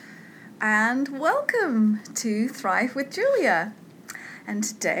and welcome to Thrive with Julia. And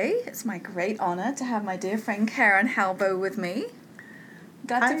today it's my great honor to have my dear friend Karen Halbo with me.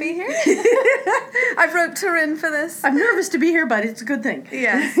 Glad to be here. I've roped her in for this. I'm nervous to be here, but it's a good thing.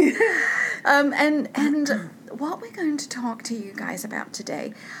 Yes. And what we're going to talk to you guys about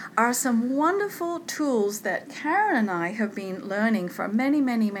today are some wonderful tools that Karen and I have been learning for many,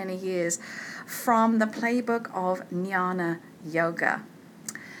 many, many years from the playbook of Jnana Yoga.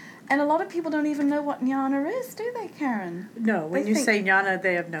 And a lot of people don't even know what Jnana is, do they, Karen? No, when you say Jnana,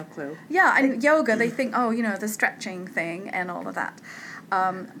 they have no clue. Yeah, and yoga, they think, the stretching thing and all of that.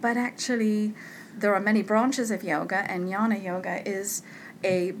 But actually, there are many branches of yoga, and Jnana Yoga is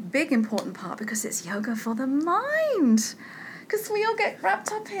a big important part because it's yoga for the mind. Because we all get wrapped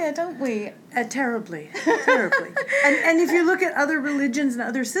up here, don't we? Terribly. And if you look at other religions and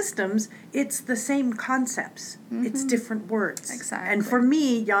other systems, it's the same concepts. Mm-hmm. It's different words. Exactly. And for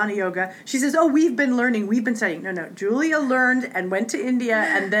me, Jnana Yoga, she says, we've been studying. No, Julia learned and went to India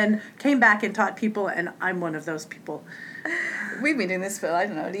and then came back and taught people, and I'm one of those people. We've been doing this for,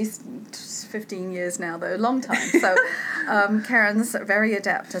 at least 15 years now, though, a long time. So Karen's very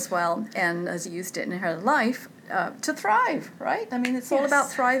adept as well and has used it in her life to thrive, right? I mean, it's all about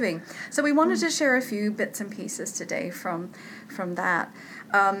thriving. So we wanted to share a few bits and pieces today from that.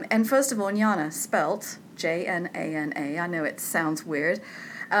 And first of all, Jnana, spelt Jnana. I know it sounds weird.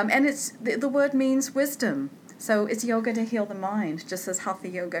 And it's the word means wisdom. So it's yoga to heal the mind, just as Hatha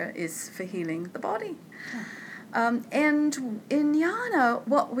Yoga is for healing the body. Yeah. And in Jnana,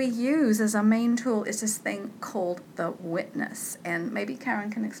 what we use as our main tool is this thing called the witness. And maybe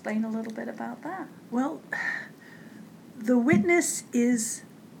Karen can explain a little bit about that. Well, the witness is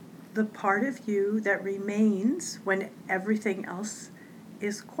the part of you that remains when everything else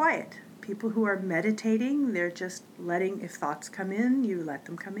is quiet. People who are meditating, they're just letting, if thoughts come in, you let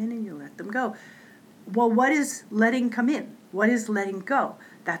them come in and you let them go. Well, what is letting come in? What is letting go?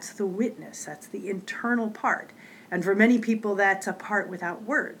 That's the witness. That's the internal part. And for many people, that's a part without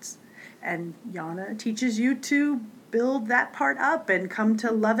words. And Jnana teaches you to build that part up and come to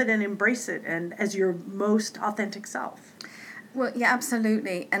love it and embrace it and as your most authentic self. Well, yeah,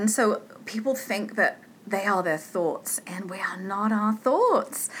 absolutely. And so people think that they are their thoughts, and we are not our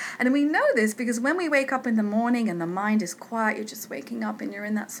thoughts. And we know this because when we wake up in the morning and the mind is quiet, you're just waking up and you're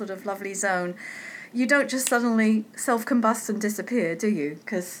in that sort of lovely zone, you don't just suddenly self-combust and disappear, do you?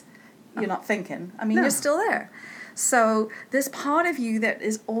 Because you're not thinking. I mean, You're still there. So this part of you that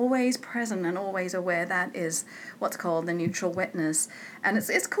is always present and always aware, that is what's called the neutral witness. And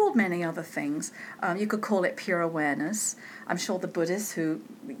it's called many other things. You could call it pure awareness. I'm sure the Buddhists who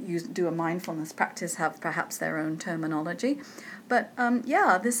do a mindfulness practice have perhaps their own terminology. But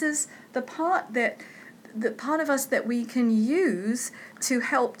this is the part of us that we can use to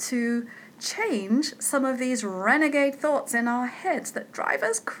help to change some of these renegade thoughts in our heads that drive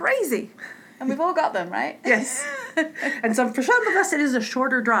us crazy. And we've all got them, right? Yes. And for some of us, it is a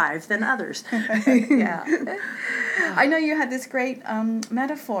shorter drive than others. Yeah. I know you had this great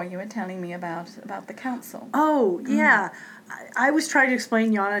metaphor you were telling me about the council. Oh, yeah. I was trying to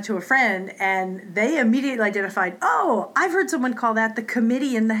explain Jnana to a friend, and they immediately identified, I've heard someone call that the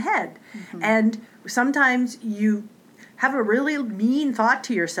committee in the head. Mm-hmm. And sometimes you have a really mean thought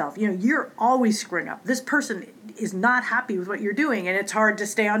to yourself. You're always screwing up. This person is not happy with what you're doing, and it's hard to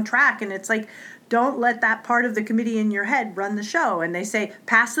stay on track. And it's like, don't let that part of the committee in your head run the show. And they say,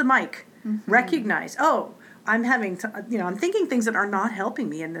 pass the mic, recognize, I'm I'm thinking things that are not helping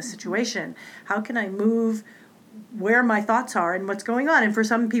me in this situation. How can I move where my thoughts are and what's going on? And for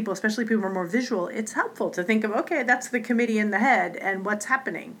some people, especially people who are more visual, it's helpful to think of, that's the committee in the head and what's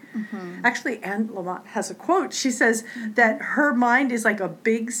happening. Mm-hmm. Actually, Anne Lamott has a quote. She says that her mind is like a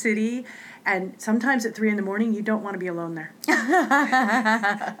big city, and sometimes at 3 a.m, you don't want to be alone there.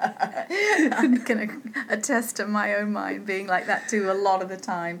 I can attest to my own mind being like that too a lot of the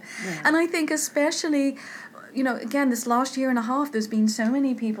time. Yeah. And I think especially, again, this last year and a half, there's been so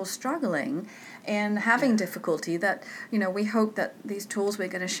many people struggling and having difficulty that, we hope that these tools we're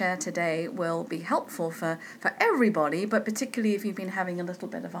going to share today will be helpful for everybody, but particularly if you've been having a little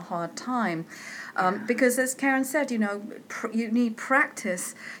bit of a hard time. Because as Karen said, you need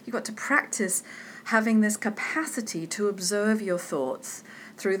practice. You've got to practice having this capacity to observe your thoughts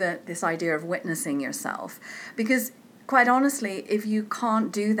through this idea of witnessing yourself. Because quite honestly, if you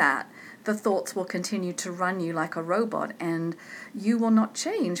can't do that, the thoughts will continue to run you like a robot, and you will not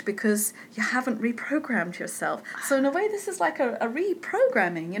change because you haven't reprogrammed yourself. So in a way, this is like a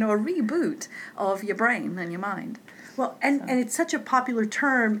reprogramming, a reboot of your brain and your mind. Well, and it's such a popular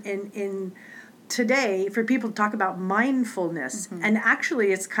term in today for people to talk about mindfulness. Mm-hmm. And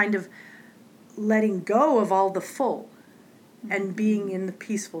actually, it's kind of letting go of all the full and being in the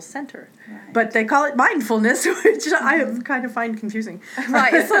peaceful center. Right. But they call it mindfulness, which I kind of find confusing.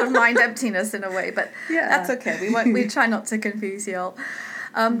 Right, it's sort of mind emptiness in a way, but Yeah. that's okay. We try not to confuse y'all.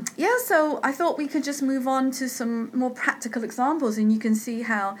 So I thought we could just move on to some more practical examples, and you can see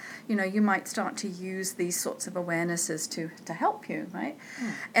how, you might start to use these sorts of awarenesses to help you, right?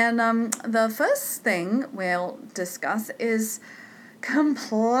 And the first thing we'll discuss is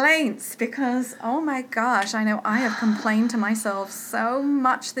complaints, because oh my gosh, I know I have complained to myself so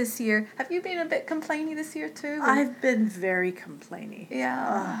much this year. Have you been a bit complainy this year too? I've been very complainy.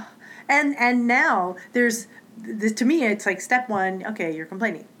 Yeah. And now there's to me it's like step one, okay, you're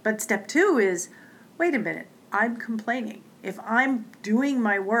complaining. But step two is, wait a minute, I'm complaining. If I'm doing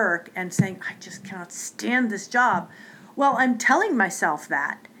my work and saying, I just cannot stand this job, well, I'm telling myself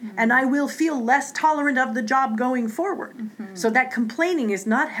that, and I will feel less tolerant of the job going forward. So that complaining is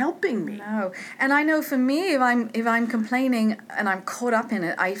not helping me. No, and I know for me, if I'm complaining and I'm caught up in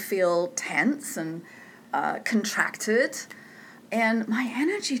it, I feel tense and contracted, and my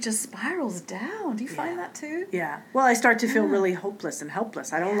energy just spirals down. Do you find that too? Yeah. Well, I start to feel really hopeless and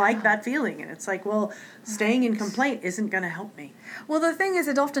helpless. I don't like that feeling, and it's like, well, staying in complaint isn't going to help me. Well, the thing is,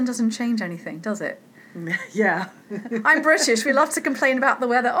 it often doesn't change anything, does it? Yeah. I'm British. We love to complain about the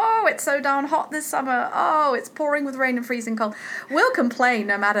weather. Oh, it's so darn hot this summer. Oh, it's pouring with rain and freezing cold. We'll complain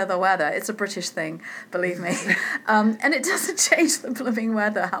no matter the weather. It's a British thing, believe me. And it doesn't change the blooming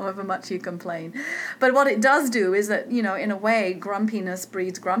weather, however much you complain. But what it does do is that, in a way, grumpiness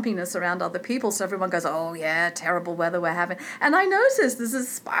breeds grumpiness around other people. So everyone goes, oh, yeah, terrible weather we're having. And I notice this is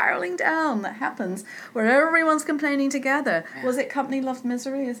spiraling down that happens where everyone's complaining together. Yeah. Was it Company Loves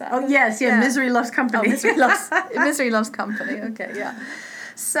Misery? Is that? Oh, yes. Yeah. Misery Loves Company. Oh, misery loves company. Okay, yeah.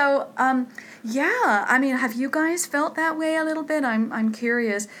 So, I mean, have you guys felt that way a little bit? I'm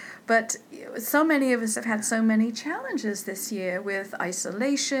curious, but so many of us have had so many challenges this year with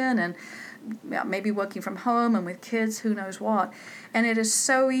isolation and maybe working from home and with kids, who knows what. And it is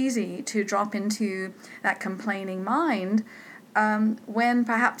so easy to drop into that complaining mind when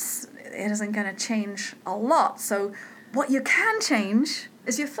perhaps it isn't going to change a lot. So what you can change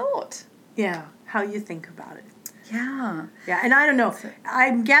is your thought. Yeah. How you think about it. Yeah. Yeah, and I don't know.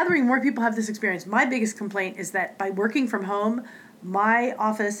 I'm gathering more people have this experience. My biggest complaint is that by working from home, my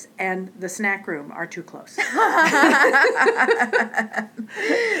office and the snack room are too close. And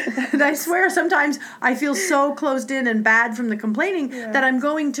I swear sometimes I feel so closed in and bad from the complaining that I'm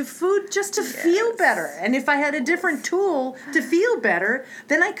going to food just to feel better. And if I had a different tool to feel better,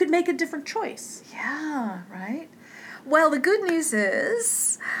 then I could make a different choice. Yeah, right? Well, the good news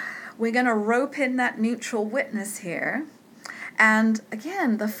is we're going to rope in that neutral witness here. And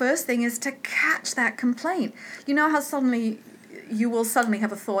again, the first thing is to catch that complaint. You know how you will suddenly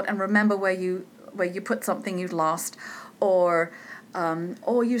have a thought and remember where you put something you'd lost, or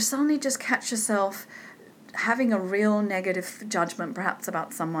you suddenly just catch yourself having a real negative judgment perhaps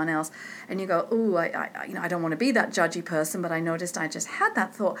about someone else, and you go, ooh, I don't want to be that judgy person, but I noticed I just had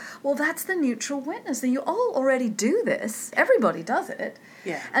that thought. Well, that's the neutral witness, and you all already do this. Everybody does it.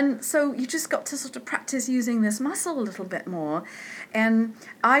 Yeah. And so you just got to sort of practice using this muscle a little bit more. And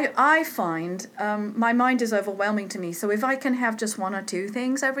I find my mind is overwhelming to me. So if I can have just one or two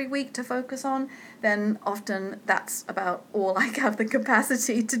things every week to focus on, then often that's about all I have the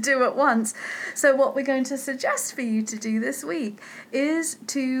capacity to do at once. So what we're going to suggest for you to do this week is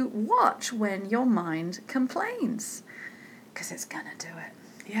to watch when your mind complains, because it's going to do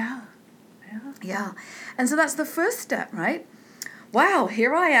it. Yeah. Yeah. And so that's the first step, right? Wow,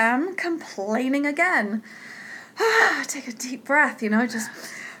 here I am complaining again. Take a deep breath, just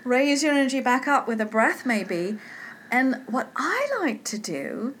raise your energy back up with a breath maybe. And what I like to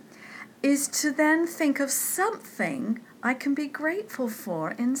do is to then think of something I can be grateful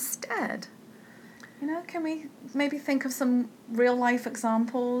for instead. Can we maybe think of some real life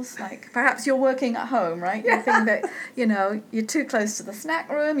examples? Like perhaps you're working at home, right? You think that, you're too close to the snack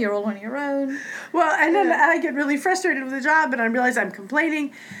room, you're all on your own. Well, and then I get really frustrated with the job and I realize I'm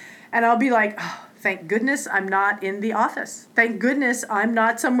complaining and I'll be like, oh, thank goodness I'm not in the office. Thank goodness I'm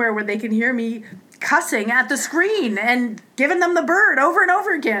not somewhere where they can hear me cussing at the screen and giving them the bird over and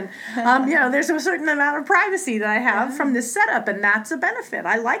over again. There's a certain amount of privacy that I have from this setup, and that's a benefit.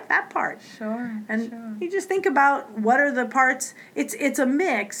 I like that part. Sure. And you just think about what are the parts. It's a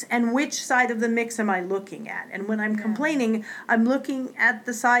mix, and which side of the mix am I looking at? And when I'm complaining, I'm looking at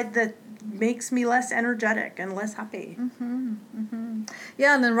the side that makes me less energetic and less happy. Mm-hmm. Mm-hmm.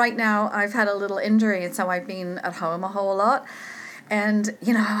 Yeah, and then right now I've had a little injury, and so I've been at home a whole lot. And,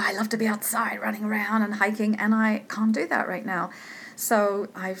 I love to be outside running around and hiking, and I can't do that right now. So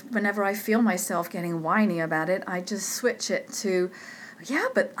whenever I feel myself getting whiny about it, I just switch it to, yeah,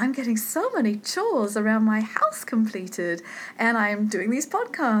 but I'm getting so many chores around my house completed, and I'm doing these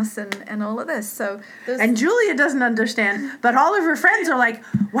podcasts and all of this. So and Julia doesn't understand, but all of her friends are like,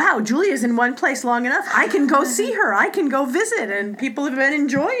 wow, Julia's in one place long enough. I can go see her. I can go visit. And people have been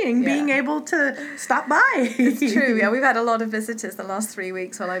enjoying being able to stop by. It's true. Yeah, we've had a lot of visitors the last 3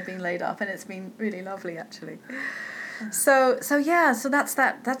 weeks while I've been laid up, and it's been really lovely, actually. So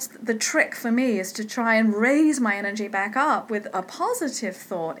that's the trick for me, is to try and raise my energy back up with a positive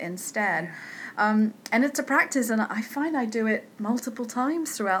thought instead. And it's a practice, and I find I do it multiple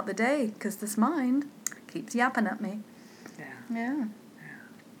times throughout the day because this mind keeps yapping at me. Yeah.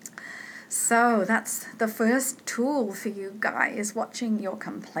 So that's the first tool for you guys, watching your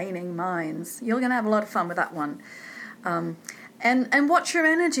complaining minds. You're going to have a lot of fun with that one. And watch your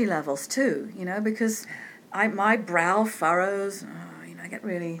energy levels too, because my brow furrows, I get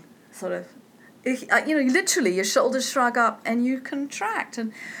really sort of, literally your shoulders shrug up and you contract.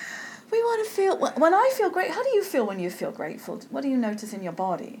 And we want to feel, when I feel great, how do you feel when you feel grateful? What do you notice in your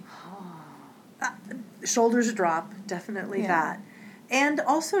body? Shoulders drop, definitely that. And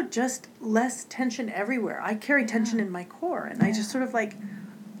also just less tension everywhere. I carry tension in my core, and I just sort of like,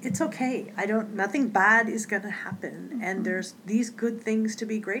 it's okay. Nothing bad is going to happen, and there's these good things to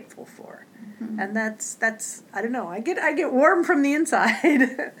be grateful for. And that's I don't know. I get warm from the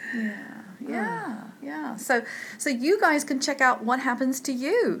inside. Yeah. So you guys can check out what happens to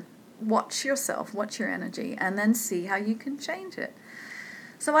you. Watch yourself, watch your energy, and then see how you can change it.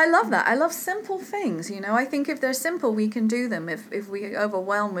 So I love that. I love simple things. I think if they're simple, we can do them. If we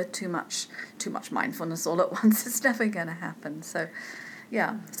overwhelm with too much mindfulness all at once, it's never going to happen. So,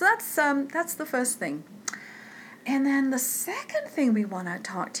 yeah. So that's the first thing. And then the second thing we want to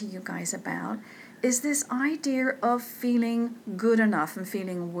talk to you guys about is this idea of feeling good enough and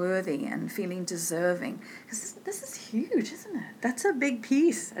feeling worthy and feeling deserving. Because this is huge, isn't it? That's a big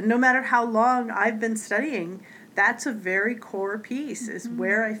piece. And no matter how long I've been studying, that's a very core piece, is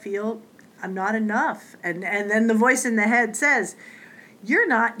where I feel I'm not enough. And then the voice in the head says, you're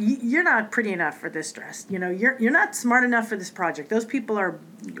not pretty enough for this dress. You're not smart enough for this project. Those people are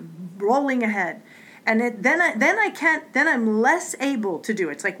rolling ahead. And then I'm less able to do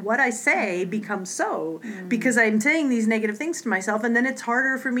it. It's like what I say becomes so because I'm saying these negative things to myself, and then it's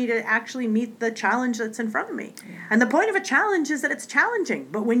harder for me to actually meet the challenge that's in front of me. Yeah. And the point of a challenge is that it's challenging,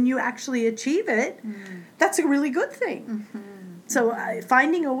 but when you actually achieve it, that's a really good thing. So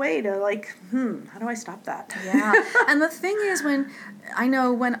finding a way to how do I stop that? Yeah. And the thing is, when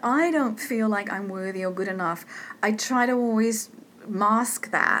I don't feel like I'm worthy or good enough, I try to always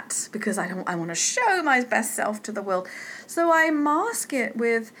mask that because I want to show my best self to the world. So I mask it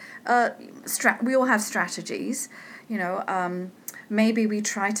with we all have strategies, maybe we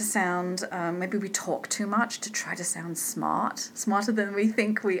try to sound maybe we talk too much to try to sound smarter than we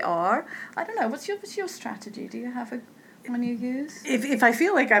think we are. I don't know, what's your strategy? Do you have one you use? If I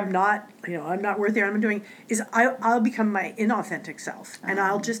feel like I'm not worthy or I'm doing, is I'll become my inauthentic self and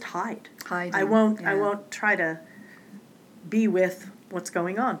I'll just hide. I won't try to be with what's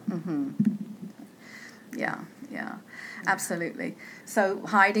going on. Yeah, absolutely. So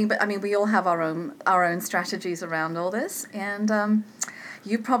hiding, but we all have our own strategies around all this, and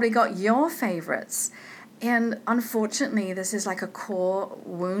you've probably got your favorites. And unfortunately, this is like a core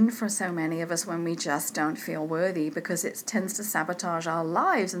wound for so many of us when we just don't feel worthy, because it tends to sabotage our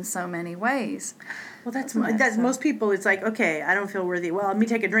lives in so many ways. Well, that's most people. It's like, okay, I don't feel worthy. Well, let me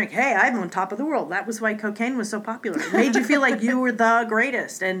take a drink. Hey, I'm on top of the world. That was why cocaine was so popular. It made you feel like you were the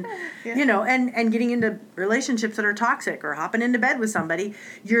greatest, and and getting into relationships that are toxic or hopping into bed with somebody.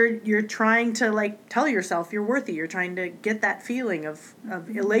 You're trying to tell yourself you're worthy. You're trying to get that feeling of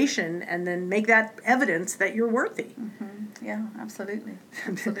elation, and then make that evidence that you're worthy. Yeah, absolutely.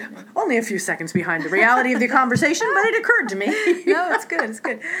 Only a few seconds behind the reality of the conversation, but it occurred to me. No, it's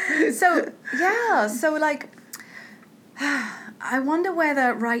good. So, yeah, I wonder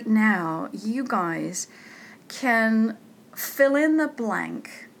whether right now you guys can fill in the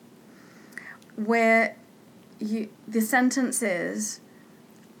blank where the sentence is,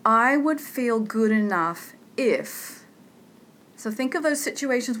 I would feel good enough if... So think of those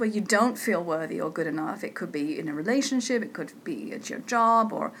situations where you don't feel worthy or good enough. It could be in a relationship, it could be at your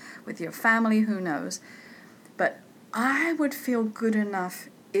job or with your family, who knows. But I would feel good enough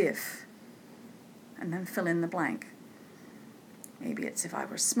if, and then fill in the blank. Maybe it's if I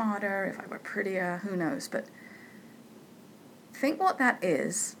were smarter, if I were prettier, who knows. But think what that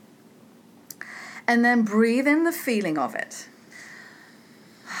is, and then breathe in the feeling of it.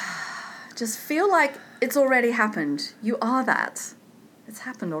 Just feel like it's already happened. You are that. It's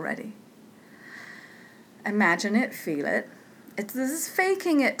happened already. Imagine it, feel it. This is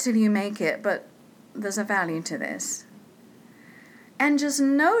faking it till you make it, but there's a value to this. And just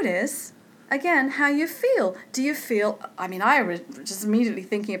notice, again, how you feel. Do you feel, I was just immediately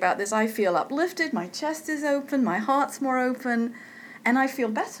thinking about this, I feel uplifted, my chest is open, my heart's more open, and I feel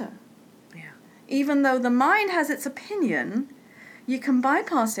better. Yeah. Even though the mind has its opinion, you can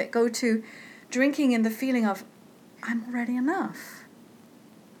bypass it, go to drinking in the feeling of, I'm already enough.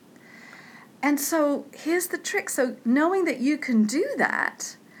 And so here's the trick. So knowing that you can do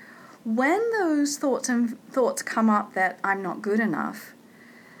that, when those thoughts come up that I'm not good enough,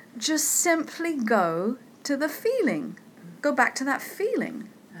 just simply go to the feeling. Go back to that feeling.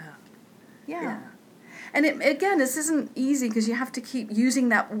 Yeah. And again, this isn't easy because you have to keep using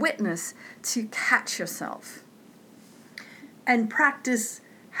that witness to catch yourself. And practice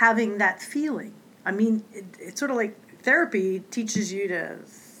having that feeling. I mean, it's sort of like therapy teaches you to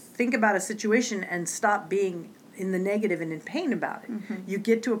think about a situation and stop being in the negative and in pain about it. Mm-hmm. You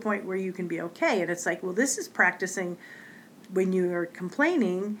get to a point where you can be okay. And it's like, well, this is practicing when you are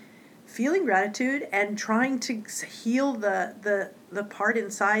complaining, feeling gratitude and trying to heal the part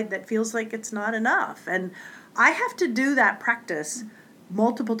inside that feels like it's not enough. And I have to do that practice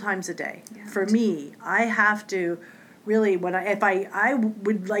multiple times a day. Yeah. For me, I have to really, I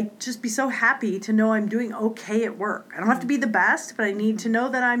would like just be so happy to know I'm doing okay at work. I don't have to be the best, but I need to know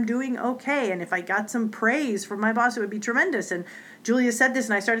that I'm doing okay. And if I got some praise from my boss, it would be tremendous. And Julia said this,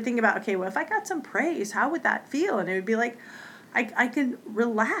 and I started thinking about, okay, well, if I got some praise, how would that feel? And it would be like, I could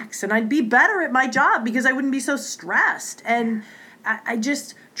relax, and I'd be better at my job because I wouldn't be so stressed. And I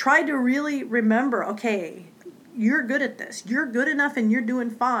just try to really remember, okay, you're good at this. You're good enough, and you're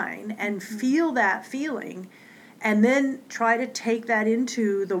doing fine, and feel that feeling. And then try to take that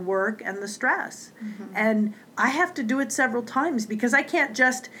into the work and the stress. Mm-hmm. And I have to do it several times because I can't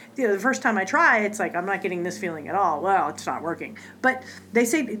just, the first time I try, it's like, I'm not getting this feeling at all. Well, it's not working. But they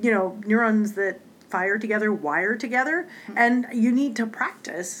say, neurons that fire together, wire together. Mm-hmm. And you need to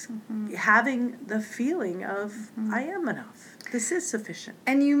practice having the feeling of, I am enough. This is sufficient.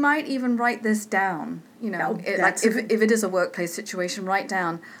 And you might even write this down. If it is a workplace situation, write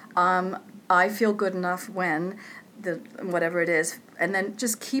down, I feel good enough when whatever it is, and then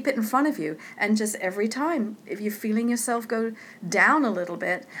just keep it in front of you. And just every time, if you're feeling yourself go down a little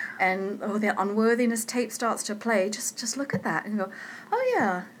bit and the unworthiness tape starts to play, just look at that and go, oh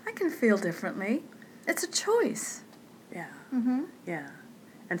yeah, I can feel differently. It's a choice. Yeah. Mm-hmm. Yeah.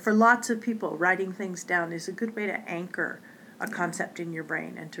 And for lots of people, writing things down is a good way to anchor a concept in your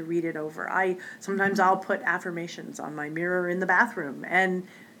brain and to read it over. Sometimes I'll put affirmations on my mirror in the bathroom, and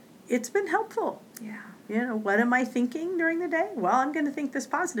it's been helpful. Yeah. What am I thinking during the day? Well, I'm going to think this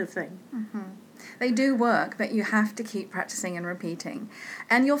positive thing. Mm-hmm. They do work, but you have to keep practicing and repeating.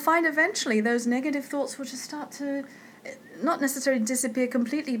 And you'll find eventually those negative thoughts will just start to not necessarily disappear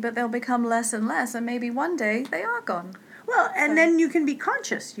completely, but they'll become less and less. And maybe one day they are gone. Well, and then you can be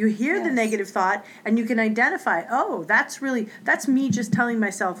conscious. You hear the negative thought, and you can identify, oh, that's me just telling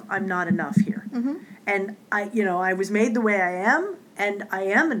myself I'm not enough here. Mm-hmm. And I was made the way I am, and I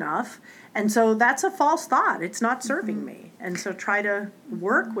am enough. And so that's a false thought. It's not serving me. And so try to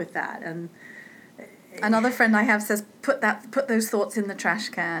work with that. And another friend I have says, put those thoughts in the trash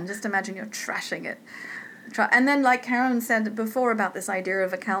can. Just imagine you're trashing it. And then, like Karen said before about this idea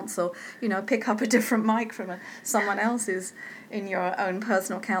of a counsel, pick up a different mic from someone else who's in your own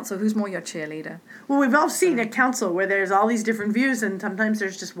personal counsel, who's more your cheerleader. Well, we've all seen a counsel where there's all these different views, and sometimes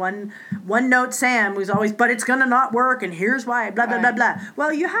there's just one note Sam who's always, but it's going to not work, and here's why, blah, blah, blah, blah.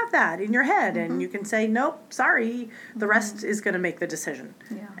 Well, you have that in your head, and you can say, nope, sorry, the rest is going to make the decision.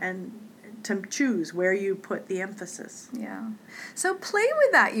 Yeah. And to choose where you put the emphasis. Yeah. So play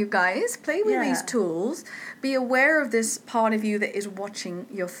with that, you guys. Play with these tools. Be aware of this part of you that is watching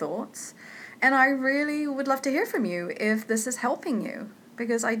your thoughts. And I really would love to hear from you if this is helping you,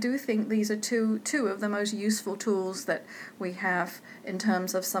 because I do think these are two of the most useful tools that we have in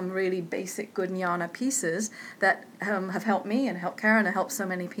terms of some really basic good jnana pieces that have helped me and helped Karen and helped so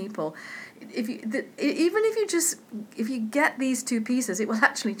many people. If you get these two pieces, it will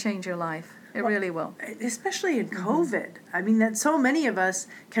actually change your life. It really will. Especially in COVID. I mean, that so many of us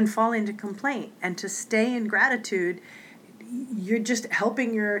can fall into complaint, and to stay in gratitude, you're just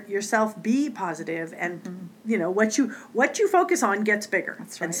helping yourself be positive, and what you focus on gets bigger.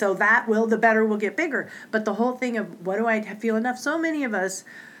 That's right. And so the better will get bigger. But the whole thing of, what do I feel enough? So many of us,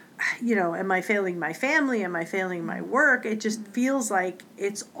 am I failing my family? Am I failing my work? It just feels like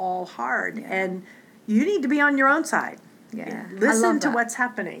it's all hard. Yeah. And you need to be on your own side. Yeah. Listen to what's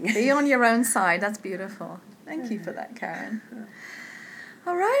happening. Be on your own side. That's beautiful. Thank you for that, Karen.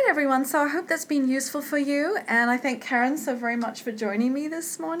 All right, everyone. So I hope that's been useful for you. And I thank Karen so very much for joining me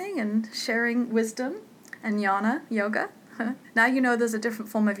this morning and sharing wisdom and jnana yoga. Now you know there's a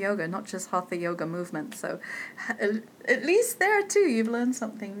different form of yoga, not just hatha yoga movement. So at least there too, you've learned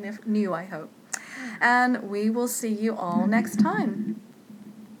something new, I hope. And we will see you all next time.